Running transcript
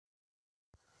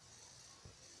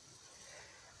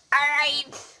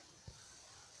Alright,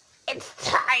 it's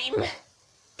time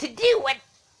to do what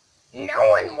no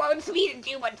one wants me to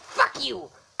do, but fuck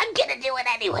you. I'm gonna do it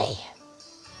anyway.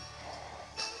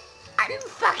 I'm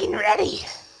fucking ready.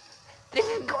 This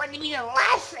is going to be the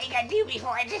last thing I do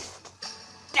before I just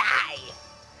die.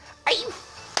 Are you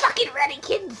fucking ready,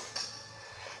 kids?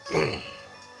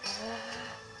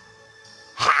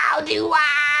 How do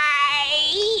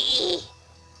I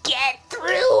get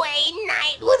through a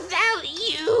night without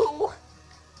you?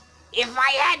 If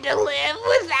I had to live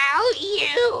without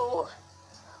you,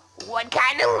 what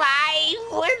kind of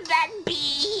life would that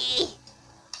be?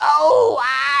 Oh, I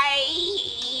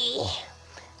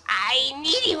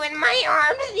need you in my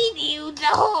arms, need you to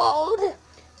hold.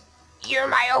 You're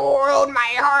my world,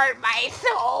 my heart, my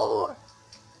soul.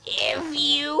 If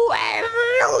you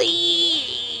ever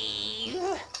leave,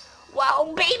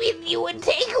 well, baby, you would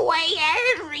take away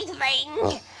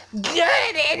everything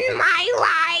good in my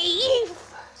life.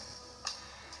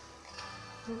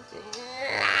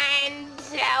 And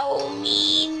tell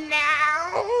me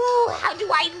now, how do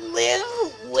I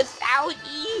live without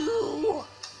you?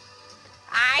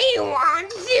 I want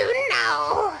to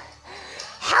know,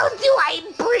 how do I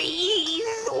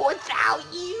breathe without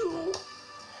you?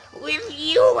 If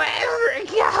you ever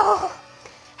go,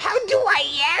 how do I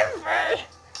ever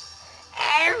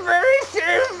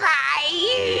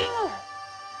survive?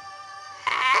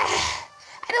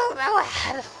 I don't know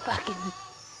how to fucking,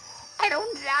 I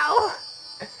don't know.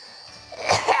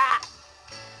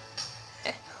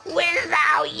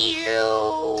 Without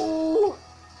you,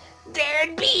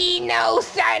 there'd be no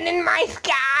sun in my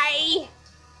sky.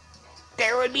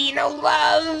 There would be no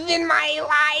love in my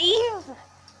life.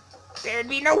 There'd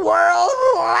be no world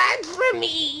left for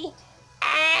me.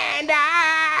 And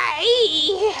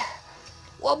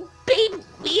well, baby,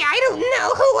 I don't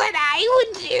know what I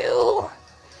would do.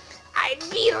 I'd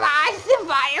be lost if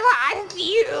I lost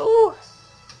you.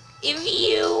 If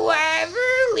you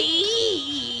ever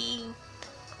leave,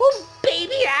 well,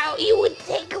 baby, now you would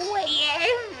take away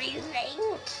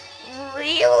everything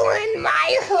real in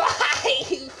my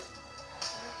life.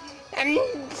 And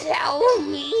tell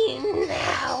me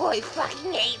now, I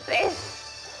fucking hate this.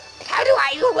 How do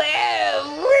I live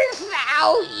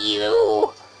without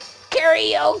you?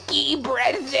 Karaoke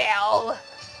Brazil.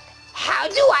 How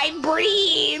do I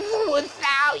breathe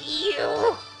without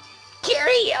you?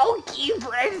 Karaoke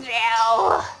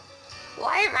Brazil.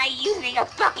 Why am I using a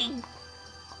fucking...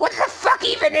 What the fuck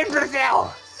even in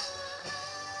Brazil?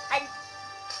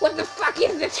 What the fuck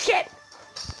is this shit?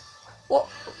 Well,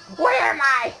 where am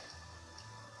I?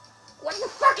 What the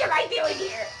fuck am I doing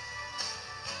here?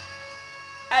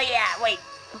 Oh yeah, wait.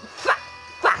 Fuck.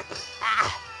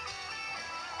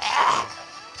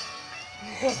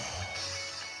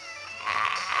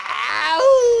 How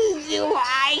do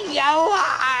I go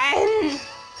on?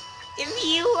 If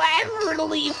you ever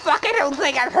leave, fuck, I don't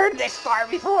think I've heard this far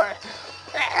before.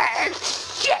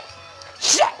 Shit.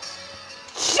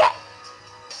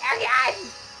 Oh God.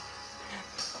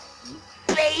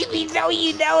 Baby, don't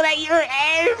you know that you're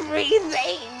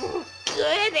everything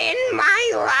good in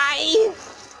my life?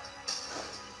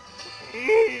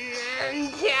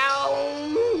 Tell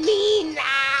me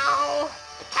now,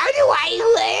 how do I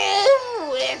live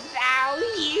without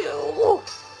you?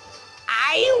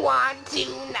 I want to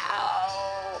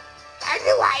know, how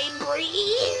do I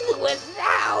breathe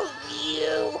without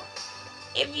you?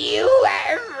 If you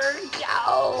ever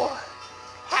go,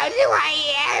 how do I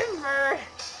ever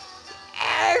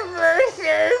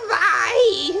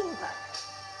survive?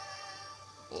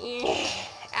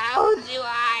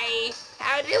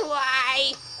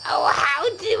 How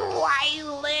do I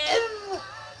live?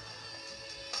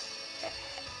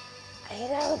 I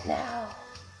don't know.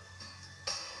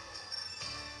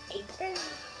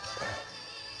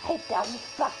 I don't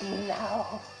fucking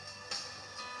know.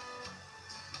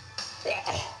 I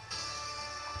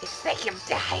think I'm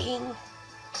dying.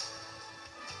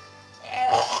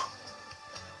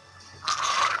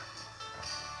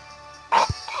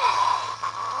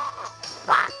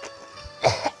 Fuck.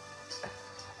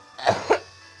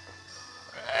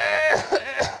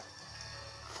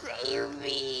 Save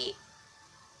me.